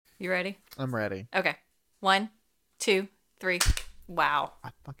You ready? I'm ready. Okay. 1, 2, 3. Wow. I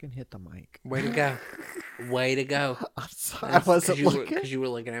fucking hit the mic. Way to go. Way to go. I'm sorry. I wasn't looking. Because you were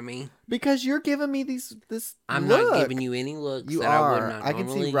looking at me. Because you're giving me this I'm look. not giving you any looks You that are. I would not I can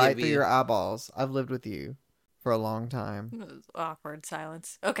normally see right give through you. your eyeballs. I've lived with you for a long time. It was awkward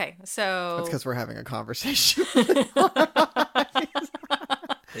silence. Okay, so... That's because we're having a conversation.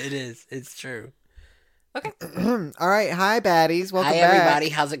 It is. It's true. Okay. All right. Hi, baddies. Welcome Hi, back. everybody.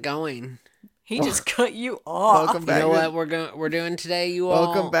 How's it going? He just cut you off. Welcome You back. know what we're doing today, you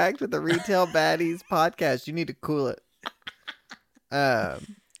all? Welcome back to the Retail Baddies podcast. You need to cool it.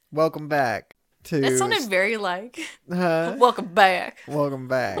 Welcome back to... That sounded very like... Huh? Welcome back. Welcome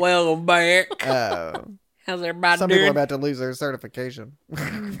back. Welcome back. How's everybody some doing? people are about to lose their certification.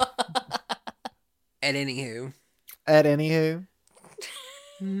 At anywho. At anywho.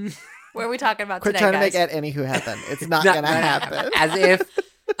 What are we talking about Quit today, trying guys? to make at anywho happen. It's not going to happen. As if,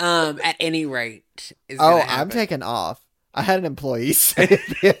 at any rate, is Oh, gonna I'm happen. taking off. I had an employee say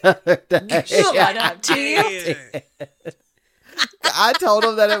the other day. Shut up, T. I told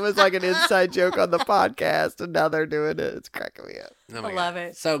them that it was like an inside joke on the podcast, and now they're doing it. It's cracking me up. Oh my I God. love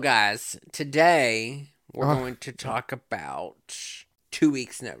it. So, guys, today we're Oh. going to talk about 2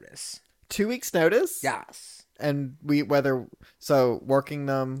 weeks' notice. 2 weeks notice? Yes. And working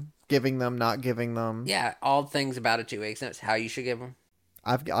them, giving them, not giving them. Yeah, all things about a 2 weeks notice. How you should give them.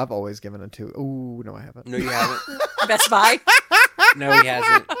 I've always given a 2. Ooh, no, I haven't. No, you haven't. Best Buy? No, he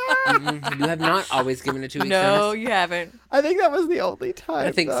hasn't. Mm-mm. You have not always given a 2 weeks No, notice. you haven't. I think that was the only time.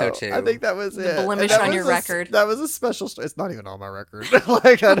 I think so, though. too. I think that was The it. And blemish that on was your record. That was a special. It's not even on my record.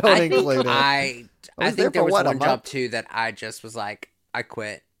 Like I don't include it. I was there think there for was what, a one job month? too that I just was like, I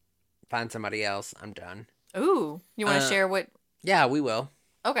quit. Find somebody else. I'm done. Ooh. You want to share what... Yeah, we will.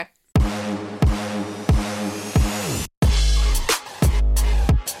 Okay.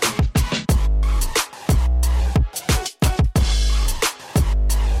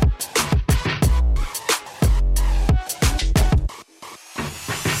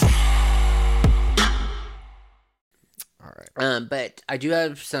 All right. But I do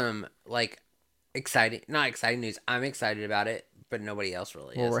have some like not exciting news. I'm excited about it, but nobody else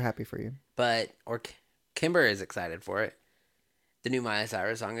really Well, is. we're happy for you. Kimber is excited for it. The new Miley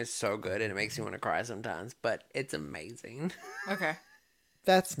Cyrus song is so good, and it makes me want to cry sometimes. But it's amazing. Okay.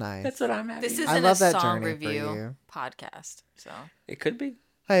 That's nice. That's what I'm happy. This with. isn't love a that song journey for review you. podcast, so... It could be.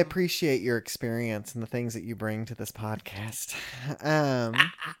 I appreciate your experience and the things that you bring to this podcast.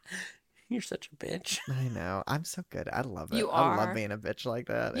 You're such a bitch. I know. I'm so good. I love it. You I are. love being a bitch like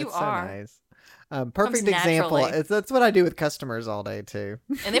that. You It's are. so nice. Perfect Comes example. naturally. That's what I do with customers all day too.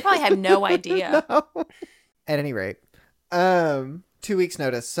 And they probably have no idea. No. At any rate, 2 weeks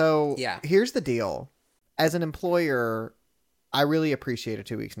notice. So Yeah. here's the deal. As an employer, I really appreciate a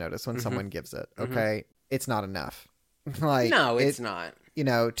 2 weeks notice when Mhm. someone gives it. Mhm. Okay. It's not enough. Like No, it's not.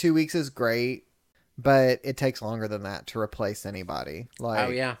 2 weeks is great, but it takes longer than that to replace anybody. Like,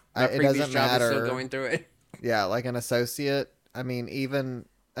 Oh yeah, I- my it previous doesn't job is matter. still going through it. yeah, like an associate. I mean, even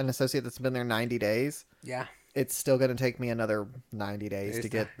an associate that's been there 90 days, Yeah, it's still going to take me another 90 days There's to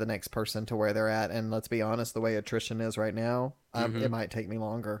get the next person to where they're at. And let's be honest, the way attrition is right now, Mhm. it might take me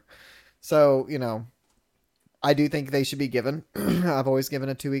longer. So, I do think they should be given. I've always given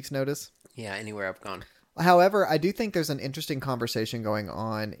a 2 weeks notice. yeah. Anywhere I've gone. However, I do think there's an interesting conversation going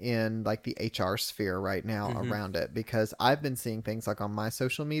on in like the HR sphere right now Mhm. around it, because I've been seeing things like on my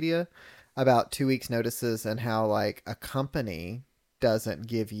social media about 2 weeks notices and how like a company doesn't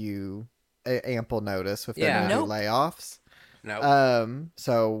give you ample notice if they're Yeah. going to do Nope. layoffs. No.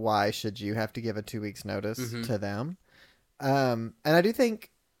 So why should you have to give a 2 weeks notice Mhm. to them? And I do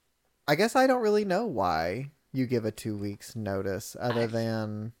think, I guess I don't really know why you give a 2 weeks notice other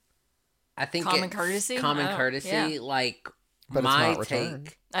than, I think Common it's courtesy? Common Oh, courtesy. yeah. Like but it's my not returned.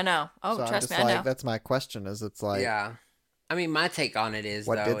 take. I know. Oh, so I'm trust just me, I like, know. that's my question is it's like, Yeah, I mean, my take on it is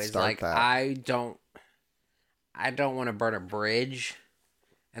What though did is start like that? I don't want to burn a bridge,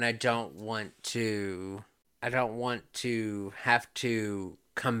 and I don't want to have to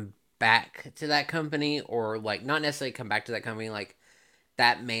come back to that company, or like not necessarily come back to that company. Like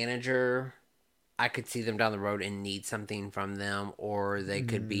that manager, I could see them down the road and need something from them, or they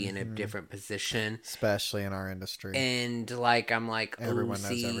could be in a Mhm. different position. especially in our industry. And like I'm like, Everyone knows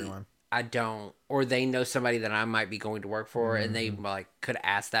see, everyone. I don't, or they know somebody that I might be going to work for, and they Mm-hmm. like could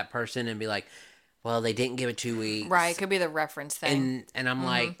ask that person and be like, well, they didn't give it 2 weeks, Right, could be the reference thing. and I'm Mhm.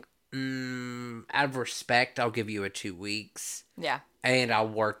 like, out of respect, I'll give you a 2 weeks, Yeah. and I'll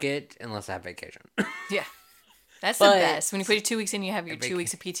work it unless I have vacation. Yeah. That's But- the best. When you put 2 weeks in, you have your Vaca- 2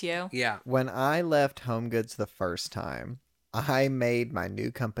 weeks of PTO. Yeah, When I left Home Goods the first time, I made my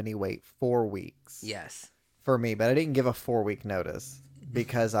new company wait 4 weeks Yes. for me, but I didn't give a 4-week notice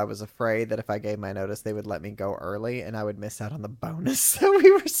because I was afraid that if I gave my notice, they would let me go early and I would miss out on the bonus that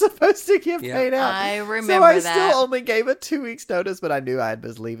we were supposed to get Yeah. paid out. I So remember I that. still only gave a 2 weeks notice, but I knew I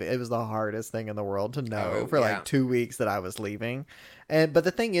was leaving. It was the hardest thing in the world to know Oh, for yeah. like 2 weeks that I was leaving. But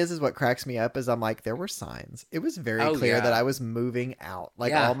the thing is what cracks me up is I'm like, there were signs. It was very Oh, clear yeah. that I was moving out.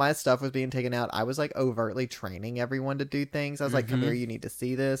 Like Yeah. all my stuff was being taken out. I was like overtly training everyone to do things. I was like, come Mhm. here, you need to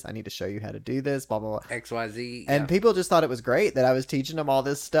see this. I need to show you how to do this, blah, blah, blah. XYZ. And yeah. people just thought it was great that I was teaching them all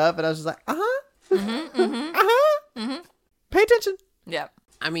this stuff. And I was just like, pay attention. Yep.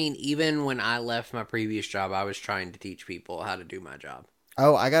 I mean, even when I left my previous job, I was trying to teach people how to do my job.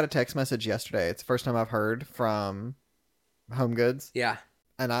 Oh, I got a text message yesterday. It's the first time I've heard from Home Goods. Yeah.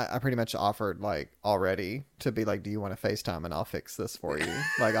 And I pretty much offered like already to be like, do you want to FaceTime and I'll fix this for you?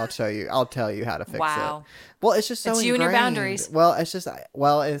 Like I'll tell you how to fix Wow. it. Well, it's just so It's you and your ingrained. boundaries. Well,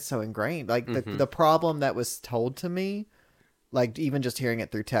 it's so ingrained. Like Mhm. the problem that was told to me, like even just hearing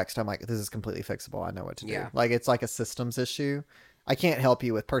it through text, I'm like, this is completely fixable. I know what to do. Yeah. Like it's like a systems issue. I can't help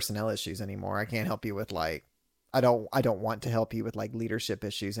you with personnel issues anymore. I can't help you with like I don't want to help you with like leadership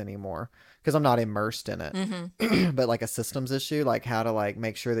issues anymore because I'm not immersed in it. Mm-hmm. But like a systems issue, like how to like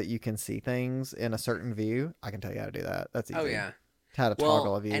make sure that you can see things in a certain view, I can tell you how to do that. That's easy. Oh, yeah. How to toggle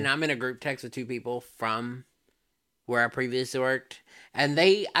a Well, view. and I'm in a group text with two people from where I previously worked. And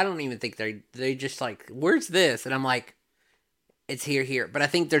I don't even think they just like, where's this? And I'm like, it's here. But I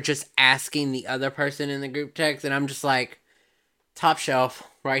think they're just asking the other person in the group text. And I'm just like, top shelf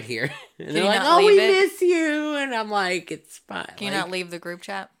right here. And Can they're you like, not oh, we leave it? miss you. And I'm like, it's fine. Can you Like, not leave the group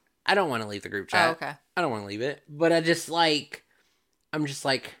chat? I don't want to leave the group chat. Oh, okay. I don't want to leave it. But I'm just like,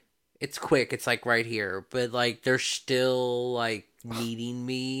 it's quick. It's like right here. But like, they're still like needing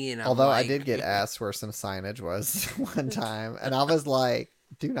me. And I'm Although like, I did get asked where some signage was one time, and I was like,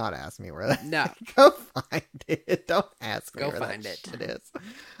 do not ask me where that No. Go find it. Don't ask me Go where find that it. shit is.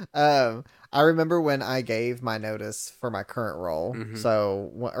 I remember when I gave my notice for my current role. Mhm.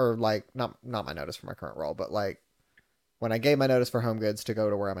 So, or like not my notice for my current role, but like when I gave my notice for Home Goods to go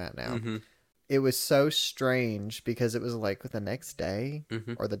to where I'm at now. Mhm. It was so strange because it was like the next day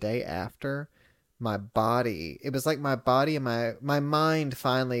Mhm. or the day after it was like my body and my mind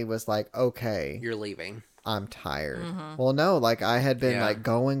finally was like, okay, You're leaving. I'm tired. Mhm. Well, no, like I had been Yeah. like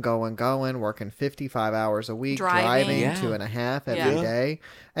going, working 55 hours a week, Driving. driving Yeah. 2.5 every Yeah. day.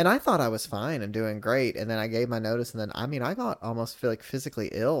 And I thought I was fine and doing great. And then I gave my notice. And then, I mean, I got almost feel like physically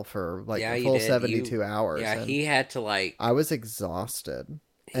ill for like Yeah, a you full did. 72 hours. Yeah, and he had to like. I was exhausted.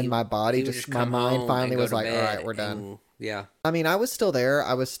 And he- my body he would just, my come mind home finally and go was to like, all bed right, we're done. and- yeah. I mean, I was still there.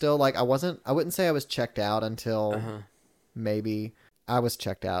 I was still like, I wouldn't say I was checked out until Uh-huh. maybe I was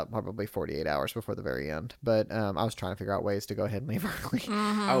checked out probably 48 hours before the very end. But I was trying to figure out ways to go ahead and leave early.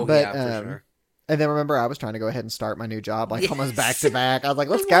 Mm-hmm. Oh But, yeah, for sure. And then remember, I was trying to go ahead and start my new job like almost Yes. back to back. I was like,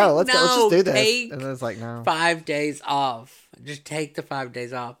 let's I'm go. like, Let's go. Let's no, just do this. take And then it's like, no. 5 days off. Just take the 5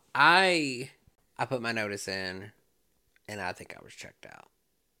 days off. I put my notice in, and I think I was checked out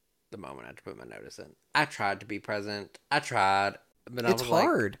the moment I had to put my notice in. I tried to be present. I tried, but It's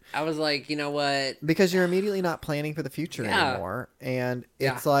hard I was like, you know what? because you're immediately not planning for the future Yeah. anymore. And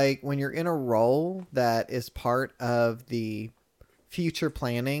Yeah. it's like when you're in a role that is part of the future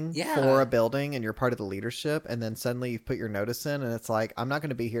planning Yeah. for a building and you're part of the leadership, and then suddenly you've put your notice in and it's like, I'm not going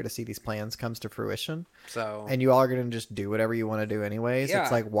to be here to see these plans comes to fruition. So And you all are going to just do whatever you want to do anyways. Yeah.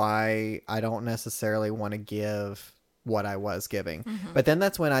 It's like why I don't necessarily want to give what I was giving. Mm-hmm. But then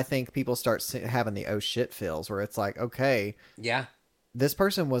that's when I think people start having the oh shit feels where it's like, okay, yeah. this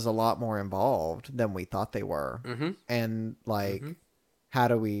person was a lot more involved than we thought they were. Mm-hmm. And like, Mhm. how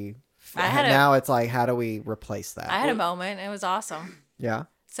do we, I it's like, how do we replace that? I had a moment. It was awesome. Yeah.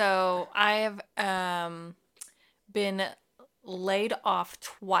 So I have been laid off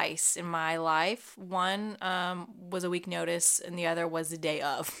twice in my life. One was a week notice, and the other was the day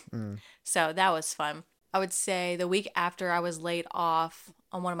of. Mm. So that was fun. I would say the week after I was laid off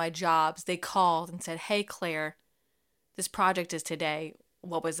on one of my jobs, they called and said, "Hey, Claire, this project is today.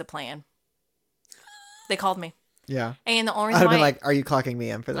 What was the plan?" They called me. Yeah. And the only I'd reason have been why like, are you clocking me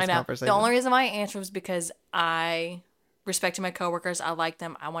in for this I know. conversation? The only reason why I answered was because I respected my coworkers. I liked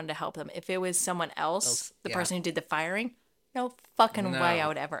them. I wanted to help them. If it was someone else, the yeah. person who did the firing, no fucking way No. I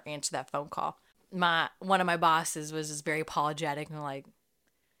would ever answer that phone call. One of my bosses was just very apologetic and like,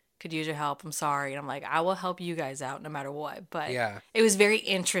 could use your help. I'm sorry. And I'm like, I will help you guys out no matter what. But Yeah. it was very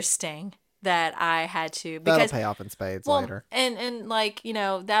interesting that I had to That'll because pay off in spades well, later. and like, you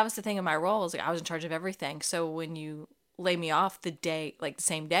know, that was the thing in my role is like I was in charge of everything. So when you lay me off the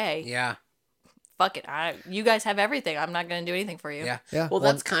same day, Yeah. fuck it. You guys have everything. I'm not going to do anything for you. Yeah. Yeah, Well,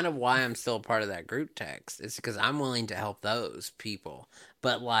 well- that's kind of why I'm still a part of that group text. It's because I'm willing to help those people.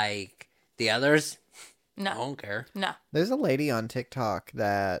 But like the others, I No. don't care. No. There's a lady on TikTok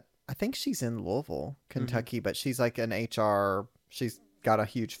that I think she's in Louisville, Kentucky, but she's like an HR. She's got a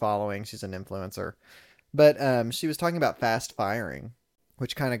huge following. She's an influencer. But she was talking about fast firing,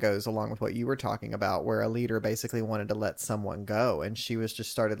 which kind of goes along with what you were talking about, where a leader basically wanted to let someone go, and she was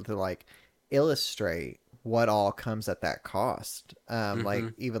just started to like illustrate what all comes at that cost, like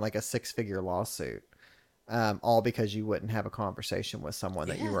even like a 6-figure lawsuit, all because you wouldn't have a conversation with someone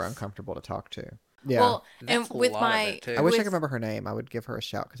that you were Yes. uncomfortable to talk to. Yeah, Well, That's and a with lot of my, it, too. I wish I with- could remember her name. I would give her a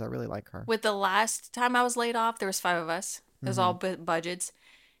shout because I really like her. with the last time I was laid off, there was 5 of us. It was all Mm-hmm. budgets.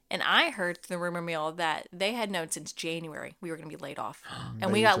 And I heard through the rumor mill that they had known since January we were going to be laid off. And They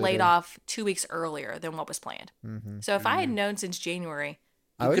we got usually laid do. off 2 weeks earlier than what was planned. Mm-hmm. So if I had known since January,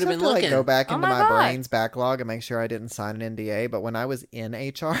 I You always could've have been to like go looking. back Oh into my my God. brain's backlog and make sure I didn't sign an NDA. But when I was in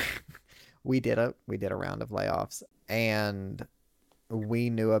HR, we did a round of layoffs, and we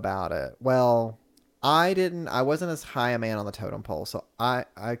knew about it. Well, I wasn't as high a man on the totem pole, so I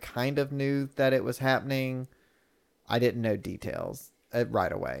kind of knew that it was happening. I didn't know details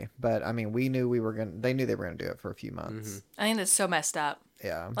right away, but I mean, we knew they knew they were gonna do it for a few months. I think that's so messed up.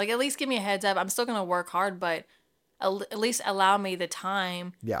 Yeah, Like, at least give me a heads up. I'm still going to work hard, but at least allow me the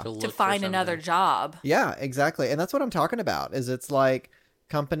time yeah. to look for find another something. job. Yeah, exactly. And that's what I'm talking about. Is it's like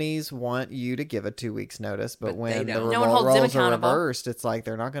companies want you to give a 2 weeks notice, but But they when the don't. No one holds them roles are accountable. reversed, it's like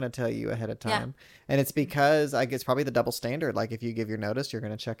they're not going to tell you ahead of Yeah. time. And it's because I guess probably the double standard. Like if you give your notice, you're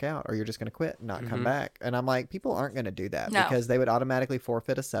going to check out, or you're just going to quit and not come back. And I'm like, people aren't going to do that No. because they would automatically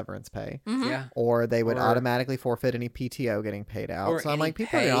forfeit a severance pay, Yeah. or they would Or- automatically forfeit any PTO getting paid out. Or So I'm any like,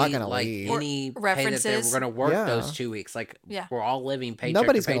 people are pay, not going to like leave. any pay that they references. were going to work Yeah. those 2 weeks. Like Yeah. we're all living paycheck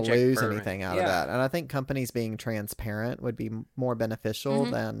Nobody's to going to paycheck lose for- anything out Yeah. of that. And I think companies being transparent would be more beneficial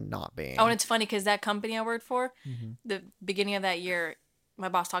Mm-hmm. than not being. Oh, and it's funny because that company I worked for, Mm-hmm. the beginning of that year, my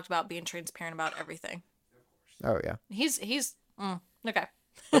boss talked about being transparent about everything. Oh, yeah. He's okay.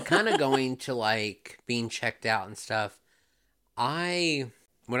 But kind of going to like being checked out and stuff.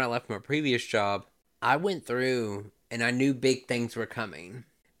 When I left my previous job, I went through and I knew big things were coming.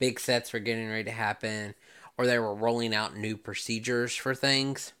 Big sets were getting ready to happen, or they were rolling out new procedures for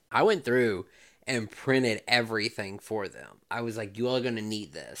things. I went through and printed everything for them. I was like, you all are going to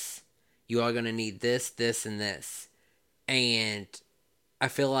need this. You all are going to need this, this, and this. And I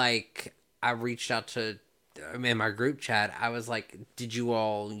feel like I reached out to in my group chat. I was like, did you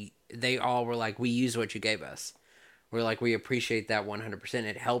all, they all were like, we use what you gave us. We're like, we appreciate that 100%.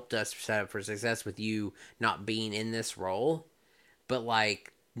 It helped us set up for success with you not being in this role. But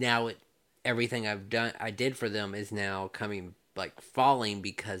like now everything I did for them is now coming, like falling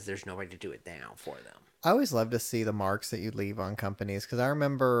because there's nobody to do it now for them. I always love to see the marks that you leave on companies because I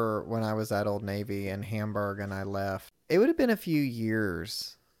remember when I was at Old Navy in Hamburg and I left, it would have been a few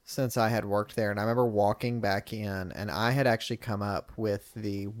years since I had worked there. And I remember walking back in and I had actually come up with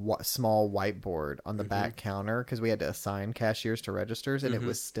the small whiteboard on the back counter because we had to assign cashiers to registers and it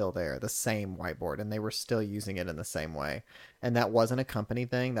was still there, the same whiteboard, and they were still using it in the same way. And that wasn't a company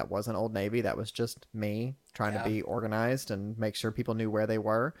thing. That wasn't Old Navy. That was just me trying to be organized and make sure people knew where they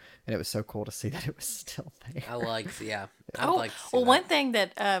were. And it was so cool to see that it was still there. I like, yeah. I'd Oh, like to see well, that. one thing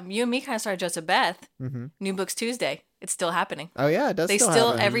that you and me kind of started Joseph Beth, Mm-hmm. New Books Tuesday. It's still happening. Oh, yeah, it does They still still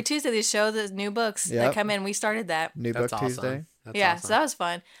happen. every Tuesday they show the new books that Yep. come in. We started that. New That's Book awesome. Tuesday. That's Yeah, awesome. so that was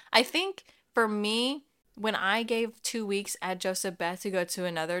fun. I think for me, when I gave 2 weeks at Joseph Beth to go to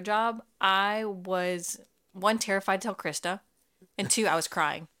another job, I was one terrified to tell Krista, and two I was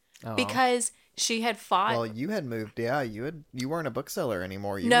crying because she had fought. Well, you had moved. Yeah, you weren't a bookseller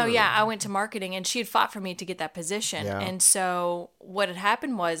anymore. You No, were- yeah, I went to marketing and she had fought for me to get that position. Yeah. And so what had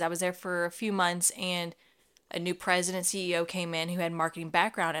happened was I was there for a few months and a new president CEO came in who had marketing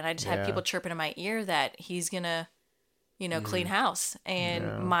background and I just Yeah. had people chirping in my ear that he's going to clean house. And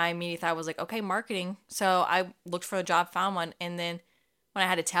Yeah. my immediate thought was like, okay, marketing. So I looked for a job, found one, and then when I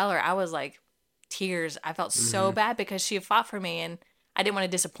had to tell her, I was like tears. I felt so bad because she had fought for me and I didn't want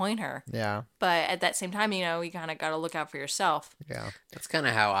to disappoint her. Yeah, But at that same time, you kind of got to look out for yourself. yeah. That's kind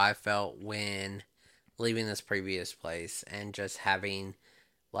of how I felt when leaving this previous place and just having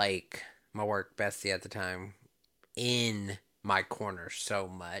like my work bestie at the time in my corner so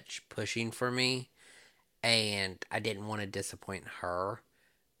much, pushing for me. And I didn't want to disappoint her,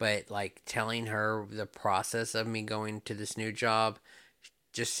 but like telling her the process of me going to this new job,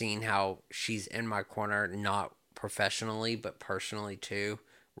 just seeing how she's in my corner, not professionally, but personally too,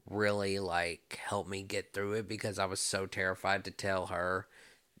 really like helped me get through it because I was so terrified to tell her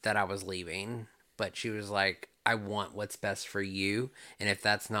that I was leaving. but she was like, I want what's best for you. And if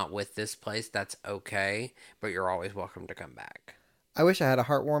that's not with this place, that's okay. But you're always welcome to come back. I wish I had a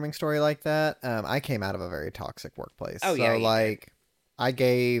heartwarming story like that. I came out of a very toxic workplace. Oh, so yeah, you like I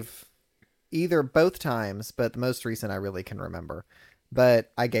gave either both times, but the most recent I really can remember.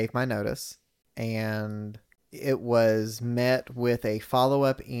 But I gave my notice and it was met with a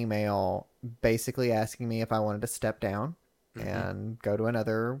follow-up email basically asking me if I wanted to step down and go to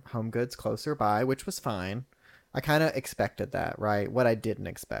another Home Goods closer by, which was fine. I kind of expected that, right? What I didn't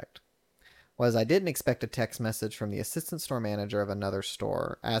expect was I didn't expect a text message from the assistant store manager of another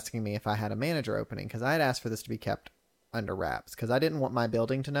store asking me if I had a manager opening, because I had asked for this to be kept under wraps because I didn't want my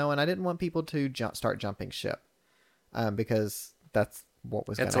building to know and I didn't want people to start jumping ship because that's what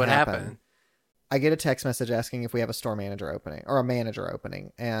was going to happen. Happened. I get a text message asking if we have a store manager opening or a manager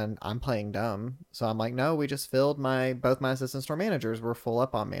opening, and I'm playing dumb. So I'm like, no, we just filled both my assistant store managers. We're full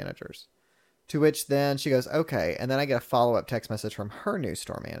up on managers. To which then she goes, okay. And then I get a follow-up text message from her new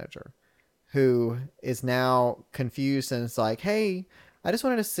store manager who is now confused and it's like, hey, I just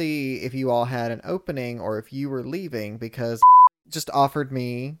wanted to see if you all had an opening or if you were leaving because just offered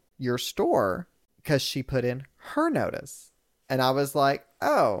me your store because she put in her notice. And I was like,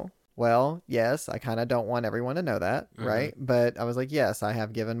 oh, well, yes, I kind of don't want everyone to know that, right? But I was like, yes, I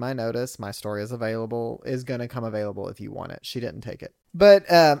have given my notice. My store is going to come available if you want it. She didn't take it. But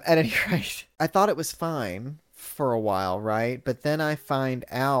at any rate, I thought it was fine for a while, right? But then I find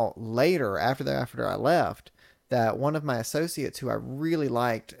out later, after I left, that one of my associates who I really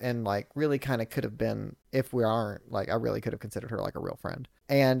liked and like really kind of could have been, if we aren't, like I really could have considered her like a real friend.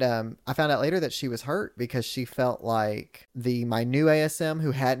 And I found out later that she was hurt because she felt like my new ASM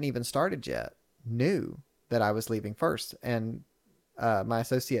who hadn't even started yet knew that I was leaving first. And my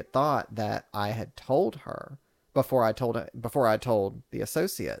associate thought that I had told her before I told the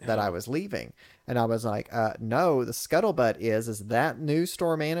associate that I was leaving. And I was like, no, the scuttlebutt is that new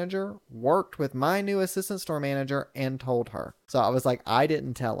store manager worked with my new assistant store manager and told her. So I was like, I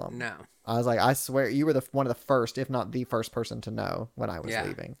didn't tell him. No. I was like, I swear you were one of the first, if not the first person to know when I was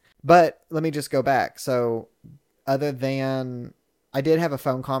leaving. But let me just go back. So other than I did have a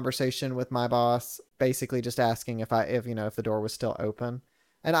phone conversation with my boss, basically just asking if the door was still open.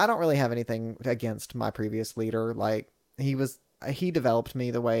 And I don't really have anything against my previous leader. Like he developed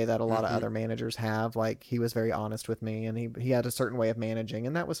me the way that a lot of other managers have. Like he was very honest with me and he had a certain way of managing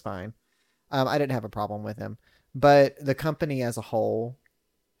and that was fine. I didn't have a problem with him, but the company as a whole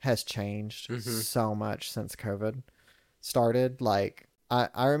has changed so much since COVID started. Like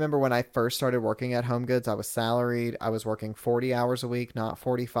I remember when I first started working at Home Goods, I was salaried. I was working 40 hours a week, not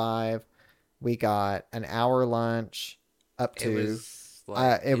 45. We got an hour lunch up to,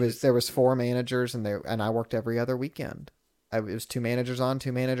 there was 4 managers and I worked every other weekend. It was 2 managers on,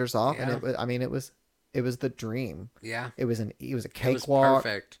 2 managers off. Yeah. And it was the dream. Yeah. It was a cakewalk. It was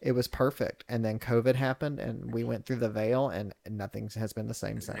perfect. It was perfect. And then COVID happened and we went through the veil and nothing has been the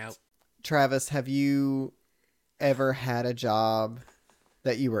same since. Nope. Travis, have you ever had a job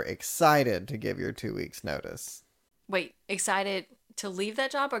that you were excited to give your 2 weeks notice? Wait, excited to leave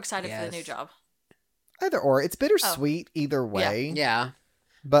that job or excited for the new job? Either or. It's bittersweet either way. Yeah.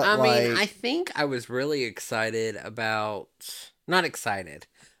 But I mean, I think I was really excited about, not excited,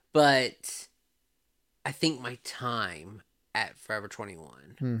 but I think my time at Forever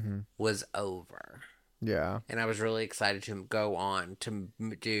 21 was over. Yeah. And I was really excited to go on to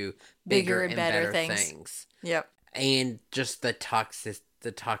do bigger and better things. Yep. And just the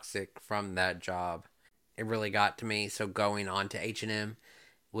toxic from that job, it really got to me. So going on to H&M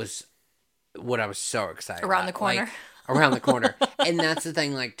was what I was so excited around about. The corner. Like, around the corner. And that's the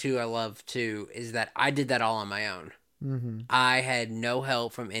thing, like, too, I love, too, is that I did that all on my own. I had no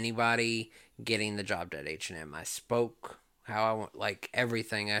help from anybody getting the job at H&M. I spoke how I want, like,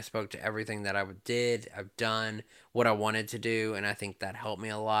 everything. I spoke to everything that I've done, what I wanted to do, and I think that helped me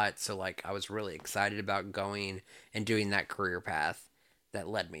a lot. So, like, I was really excited about going and doing that career path that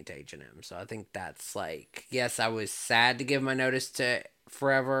led me to H&M. So I think that's, like, yes, I was sad to give my notice to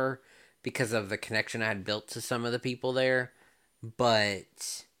Forever because of the connection I had built to some of the people there,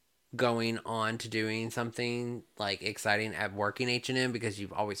 but going on to doing something like exciting at working H&M, because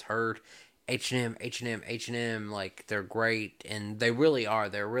you've always heard H&M, like they're great, and they really are.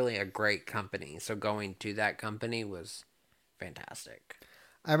 They're really a great company. So going to that company was fantastic.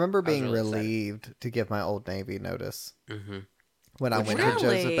 I remember being relieved to give my Old Navy notice. When I went to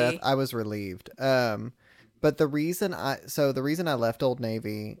Joseph, I was relieved. But the reason I left Old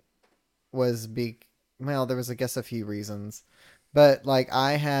Navy was there was, I guess, a few reasons. But, like,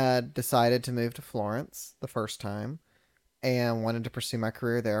 I had decided to move to Florence the first time. and wanted to pursue my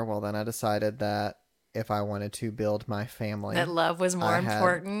career there. Well, then I decided that if I wanted to build my family, That love was more I had-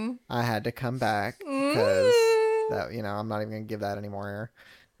 important. I had to come back because that, I'm not even going to give that any more air.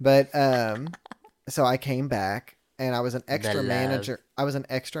 But so I came back and I was an extra love. manager. I was an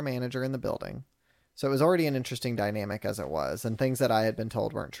extra manager in the building. So it was already an interesting dynamic as it was, and things that I had been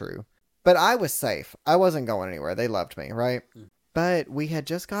told weren't true. But I was safe. I wasn't going anywhere. They loved me, right? But we had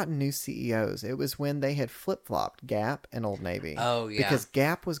just gotten new CEOs. It was when they had flip-flopped Gap and Old Navy. Oh, yeah. Because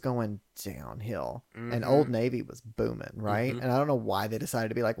Gap was going downhill and Mhm. Old Navy was booming, right? And I don't know why they decided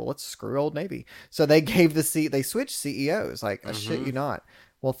to be like, well, let's screw Old Navy. So they gave they switched CEOs. Like, I shit you not.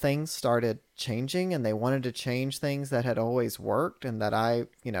 Well, things started changing and they wanted to change things that had always worked and that I,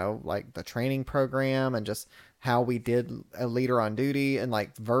 like the training program and just how we did a leader on duty and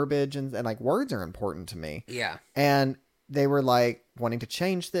like verbiage and like words are important to me. Yeah. And they were like wanting to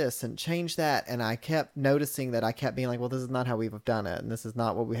change this and change that. And I kept noticing that I kept being like, well, this is not how we've done it. And this is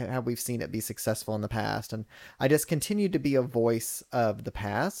not how we've seen it be successful in the past. And I just continued to be a voice of the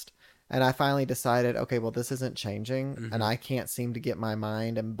past. And I finally decided, okay, well, this isn't changing, and I can't seem to get my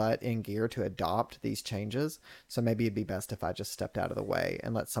mind and butt in gear to adopt these changes. So maybe it'd be best if I just stepped out of the way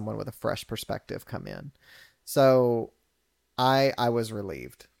and let someone with a fresh perspective come in. So I was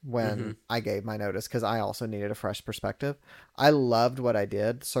relieved when I gave my notice because I also needed a fresh perspective. I loved what I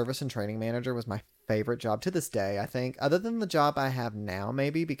did. Service and training manager was my favorite job to this day, I think, other than the job I have now,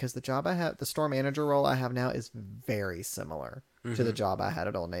 maybe, because the store manager role I have now is very similar to the job I had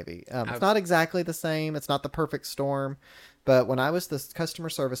at Old Navy. It's not exactly the same. It's not the perfect storm. But when I was the customer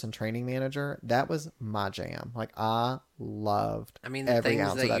service and training manager, that was my jam. Like, I loved the every things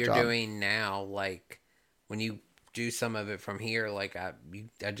ounce of that that you're job. doing now, like when you do some of it from here, like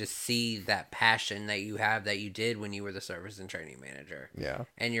I just see that passion that you have that you did when you were the service and training manager. Yeah.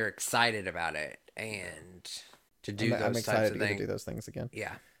 And you're excited about it and to do I'm those excited types to of get to things. do those things again.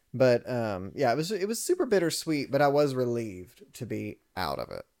 Yeah. But yeah, it was super bittersweet, but I was relieved to be out of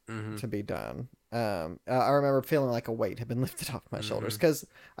it, to be done. I remember feeling like a weight had been lifted off my shoulders because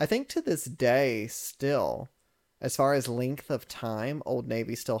I think to this day, still, as far as length of time, Old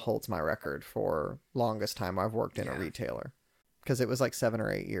Navy still holds my record for longest time I've worked in a retailer, because it was like 7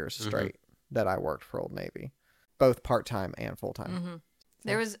 or 8 years straight that I worked for Old Navy, both part-time and full-time.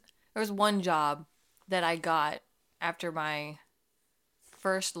 There was one job that I got after my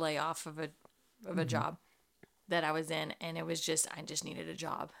first layoff of a job that I was in, and it was just I just needed a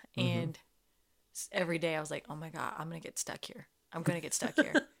job, and every day I was like, oh my god, I'm gonna get stuck here. I'm gonna get stuck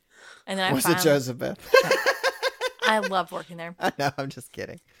here. And then Was it Joseph? I loved working there. I know, I'm just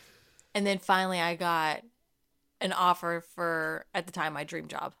kidding. And then finally I got an offer for, at the time, my dream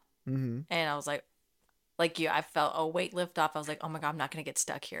job. And I was like you, I felt a weight lift off. I was like, oh my god, I'm not gonna get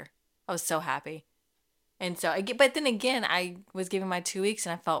stuck here. I was so happy. And so, but then again, I was given my 2 weeks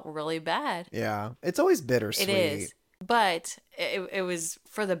and I felt really bad. Yeah, it's always bittersweet. It is. But it was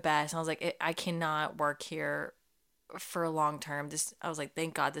for the best. I was like, I cannot work here for long term. I was like,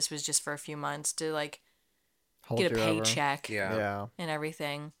 thank God this was just for a few months to like Hold get a you over. paycheck Yeah. and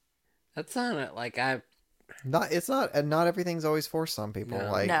everything. That's not like Not everything's always for some people.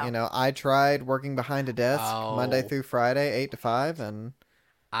 No. Like, No. I tried working behind a desk Oh. Monday through Friday, 8 to 5, and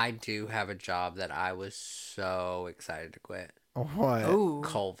I do have a job that I was so excited to quit. what? Ooh.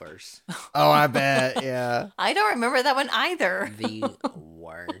 Culver's. Oh, I bet. Yeah. I don't remember that one either. The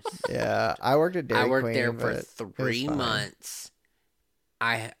worst. Yeah. I worked at Dairy I worked Queen, there but for it was 3 fine. months.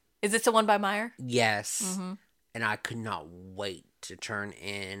 Is this the one by Meyer? Yes. And I could not wait to turn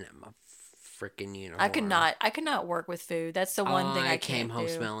in my freaking uniform. I could not work with food. That's the one thing I came can't home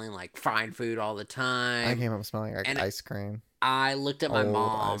do. smelling like fried food all the time. I came home smelling like And ice cream. I looked at my Old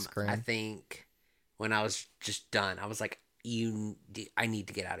mom, ice cream. I think, when I was just done. I was like, I need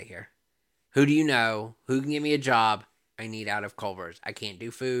to get out of here. Who do you know? Who can give me a job? I need out of Culver's. I can't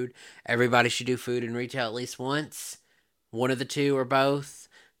do food. Everybody should do food in retail at least once. One of the two or both.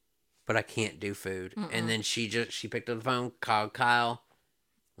 But I can't do food. And then she picked up the phone, called Kyle.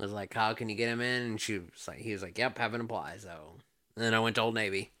 Was like, Kyle, can you get him in? And he was like, yep, haven't applied. So, and then I went to Old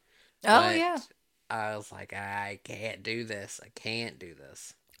Navy. Oh, But yeah. I was like, I can't do this. I can't do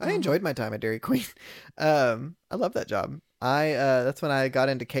this. I enjoyed my time at Dairy Queen. I love that job. That's when I got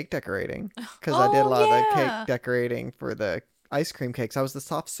into cake decorating, because I did a lot of the cake decorating for the ice cream cakes. I was the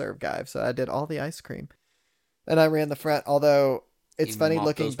soft serve guy, so I did all the ice cream, and I ran the front. Although it's You funny mopped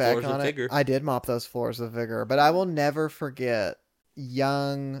looking those back floors with on it, vigor. I did mop those floors with vigor. But I will never forget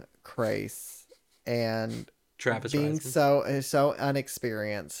young Crace and Travis being Reisman. so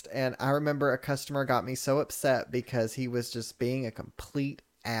unexperienced. And I remember a customer got me so upset because he was just being a complete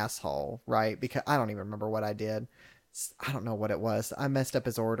asshole, right? Because I don't even remember what I did. I don't know what it was. I messed up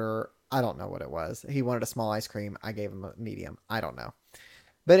his order. I don't know what it was. He wanted a small ice cream. I gave him a medium. I don't know.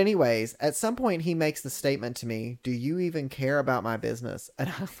 But anyways, at some point he makes the statement to me, "Do you even care about my business?" And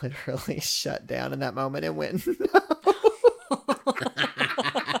I literally shut down in that moment and went, "No."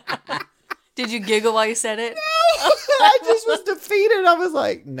 Did you giggle while you said it? I just was defeated. I was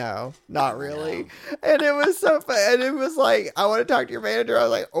like, "No, not really." And it was so fun. And it was like, "I want to talk to your manager." I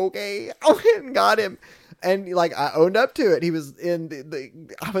was like, "Okay." I went and got him. And like, I owned up to it. He was in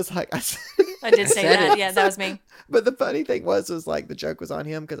I was like, I did say said that. it. Yeah, that was me. But the funny thing was like the joke was on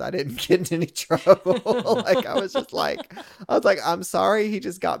him because I didn't get in any trouble. Like I was like, "I'm sorry." He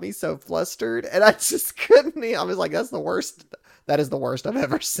just got me so flustered, and I just couldn't. I was like, "That's the worst. That is the worst I've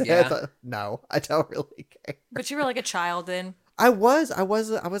ever said." Yeah. No, I don't really care. But you were like a child then. I was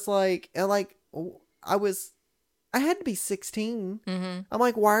like, I had to be 16. Mm-hmm. I'm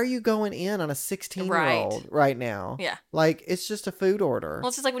like, why are you going in on a 16-year-old right now? Yeah. Like, it's just a food order. Well,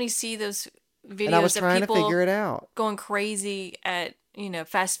 it's just like when you see those videos And I was of trying to people figure it out. going crazy at,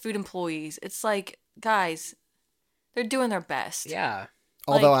 fast food employees. It's like, guys, they're doing their best. Yeah.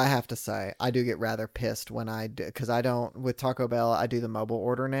 Although Like- I have to say, I do get rather pissed when I do, because I don't, with Taco Bell, I do the mobile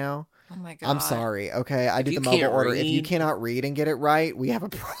order now. Oh my God. I'm sorry, okay? I do you the mobile can't order. If you read- cannot read and get it right, we have a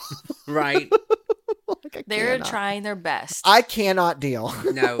problem. Right. Like, I They're cannot. trying their best. I cannot deal.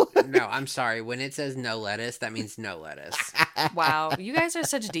 No, I'm sorry. When it says no lettuce, that means no lettuce. Wow. You guys are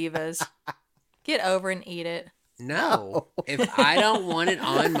such divas. Get over and eat it. No. If I don't want it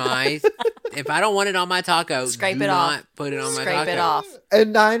on my taco, Scrape do it not off. put it on my Scrape taco. it off.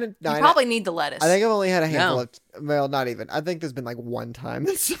 And nine, You nine probably need the lettuce. I think I've only had a handful No. of, well, not even. I think there's been like one time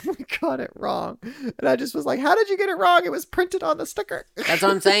that someone got it wrong. And I just was like, "How did you get it wrong? It was printed on the sticker." That's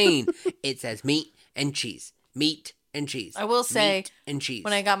what I'm saying. It says meat and cheese. Meat and cheese. I will say, meat and cheese.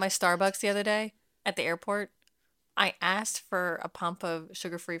 when I got my Starbucks the other day at the airport, I asked for a pump of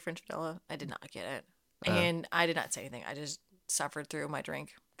sugar-free French vanilla. I did not get it. And I did not say anything. I just suffered through my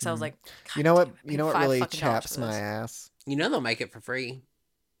drink. Because I was like, You know what? God damn it, You know paid what really $5 chaps for my this. ass? You know they'll make it for free.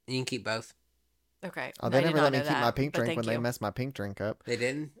 You can keep both. Okay. Oh, I they did never not let me know keep my that, pink but drink thank when they you. mess my pink drink up. They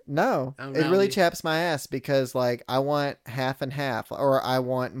didn't? No, Oh, it no, really you- chaps my ass because like I want half and half, or I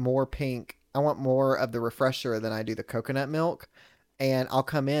want more pink. I want more of the refresher than I do the coconut milk. And I'll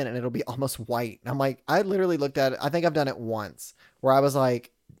come in and it'll be almost white. And I'm like, I literally looked at it. I think I've done it once where I was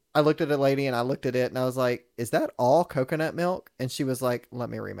like, I looked at a lady and I looked at it and I was like, "Is that all coconut milk?" And she was like, "Let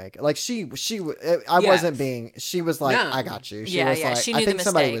me remake it." Like she I Yeah. wasn't being, she was like, No. "I got you." She Yeah, was yeah, like, she I knew the think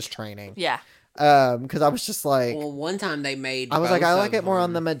somebody mistake. was training. Yeah. Because I was just like, Well, one time they made I was like, I both like of it more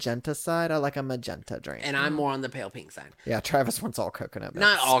on the them, magenta side. I like a magenta drink. and I'm more on the pale pink side. Yeah, Travis wants all coconut milk.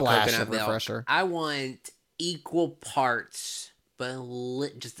 Not all Splash coconut of milk. refresher. I want equal parts, but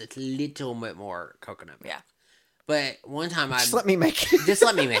just a little bit more coconut milk. Yeah. But one time Just let me make it. just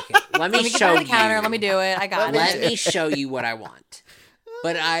let me make it. Let me Let me get show behind the counter. you. Let me do it. I got Let it. me show you what I want.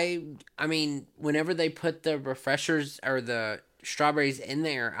 But I mean, whenever they put the refreshers or the strawberries in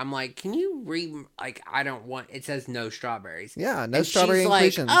there, I'm like, can you I don't want, it says no strawberries. Yeah, no And strawberry she's like,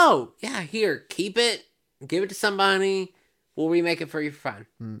 inclusions. oh, yeah, here, keep it, give it to somebody, we'll remake it for you for fun.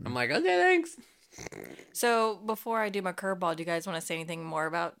 Mm. I'm like, okay, thanks. So before I do my curveball, do you guys want to say anything more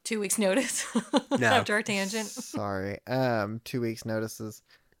about 2 weeks notice No. after our tangent? Sorry. 2 weeks notices.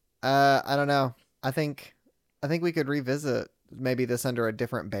 I don't know. I think we could revisit maybe this under a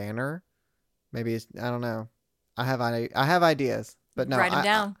different banner. Maybe I don't know. I have ideas, but no. Write them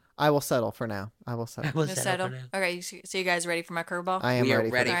down. I will settle for now. I will settle. Just settle. Okay, so you guys ready for my curveball? I am We are ready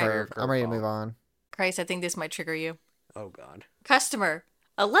for ready the for your curve. I'm ready to curveball. move on. Christ, I think this might trigger you. Oh, God. Customer,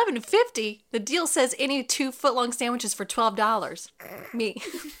 $11.50. The deal says any 2 foot-long sandwiches for $12. Me.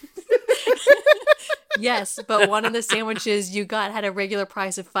 Yes, but one of the sandwiches you got had a regular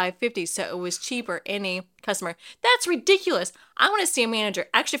price of $5.50, so it was cheaper. Any customer, that's ridiculous. I want to see a manager.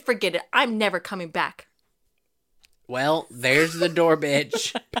 Actually, forget it. I'm never coming back. Well, There's the door,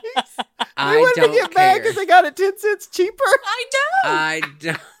 bitch. I I wanted to don't get mad care. because they got it 10 cents cheaper. I know. I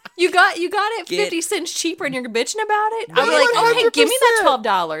don't. You got it Get- 50 cents cheaper and you're bitching about it? I'm like, okay, 100%. give me that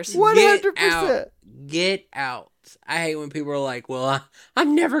 $12. 100%. Get out. I hate when people are like, well,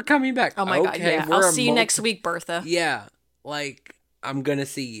 I'm never coming back. Oh my God, Okay, yeah. we're I'll a see you next week, Bertha. Yeah, like, I'm gonna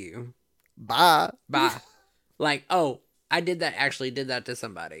see you. Bye. Bye. Like, oh, I did that to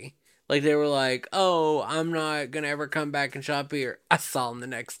somebody. Like, they were like, oh, I'm not going to ever come back and shop here. I saw them the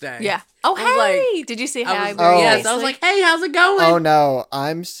next day. Yeah. Oh, I was hey! Did you see how I Oh. Yes, I was like, hey, how's it going? Oh no,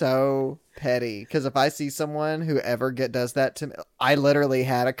 I'm so petty because if I see someone who ever does that to me, I literally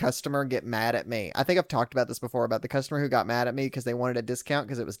had a customer get mad at me. I think I've talked about this before about the customer who got mad at me because they wanted a discount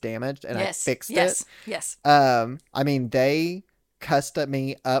because it was damaged and I fixed it. Yes. I mean, they cussed at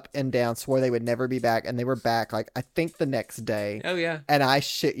me up and down, swore they would never be back, and they were back like I think the next day. Oh, yeah. And I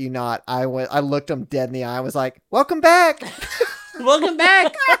shit you not, I looked them dead in the eye. I was like, "Welcome back." Welcome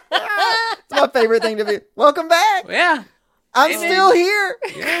back. It's my favorite thing to be. Welcome back. Yeah. I'm Amen. still here.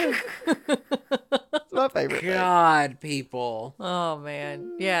 Yeah. It's my favorite thing. God, people. Oh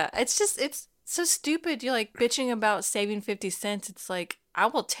man. Yeah. It's so stupid. You're like bitching about saving 50 cents. It's like, I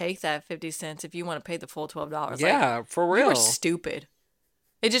will take that 50 cents if you want to pay the full $12. Yeah, for You real. were stupid.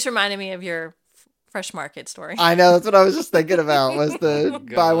 It just reminded me of your Fresh Market story. I know, that's what I was just thinking about was the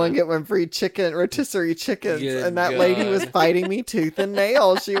God. buy one get one free chicken rotisserie chickens. Good and that lady was God. fighting me tooth and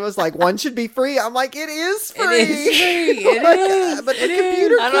nail. She was like, one should be free. I'm like, it is free. It is free. It is. But the It is.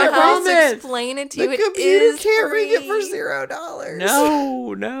 computer I don't know can't how else read to it. explain it to The you. It computer is can't read it for free.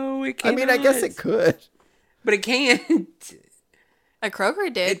 $0. No, it I can't. mean, I guess it could. But it can't. A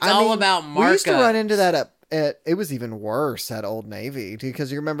Kroger did. It's all about markups. We used to run into that it was even worse at Old Navy because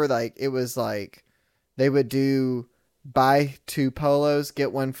you remember like it was like they would do buy 2 polos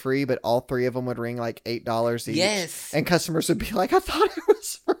get one free, but all 3 of them would ring like $8 each. Yes. And customers would be like, I thought it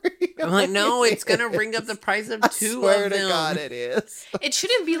was free. I'm like, no, it's gonna ring up the price of I 2 swear of to them. God it is. It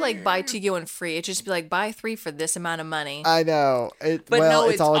shouldn't be like buy 2 get one free. It should just be like buy 3 for this amount of money. I know. But no,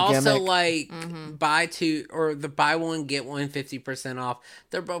 it's all a also gimmick. like Mhm. buy 2 or the buy one get one 50% off.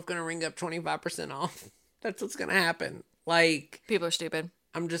 They're both gonna ring up 25% off. That's what's gonna happen. Like, People are stupid.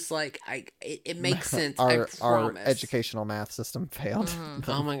 I'm just like, it makes sense. our I promise. educational math system failed. Mhm.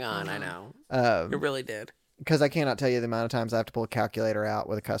 Oh my God, I know. It really did. Because I cannot tell you the amount of times I have to pull a calculator out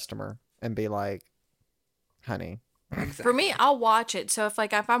with a customer and be like, honey. For me, I'll watch it. So if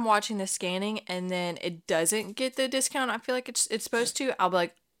I'm watching the scanning and then it doesn't get the discount I feel like it's supposed to, I'll be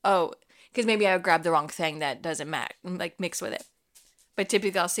like, oh, because maybe I grabbed the wrong thing that doesn't match, like mix with it. But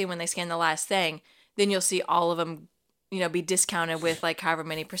typically I'll see when they scan the last thing, then you'll see all of them, be discounted with like however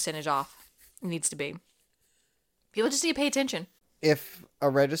many percentage off it needs to be. People just need to pay attention. If a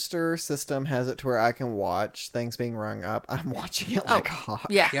register system has it to where I can watch things being rung up, I'm watching it like a hawk.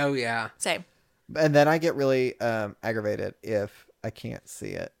 Yeah, Oh yeah. same. And then I get really aggravated if I can't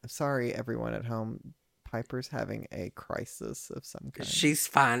see it. Sorry, everyone at home. Piper's having a crisis of some kind. She's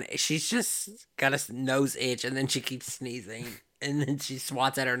fine. She's just got a nose itch, and then she keeps sneezing, and then she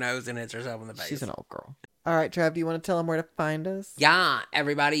swats at her nose and hits herself in the face. She's an old girl. All right, Trav, do you want to tell them where to find us? Yeah,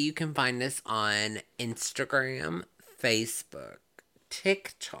 everybody, you can find us on Instagram, Facebook,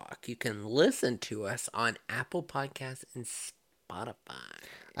 TikTok. You can listen to us on Apple Podcasts and Spotify.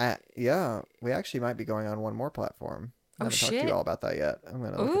 Yeah, we actually might be going on one more platform. I Oh, haven't talked to shit. you all about that yet. I'm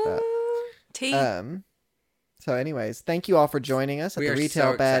going to look at Ooh, tea. that. So anyways, thank you all for joining us at We the are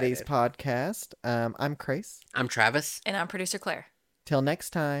Retail so Baddies excited. podcast. I'm Chris. I'm Travis. And I'm producer Claire. Till next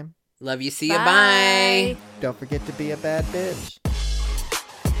time, Love you. See you. Bye. don't forget to be a bad bitch.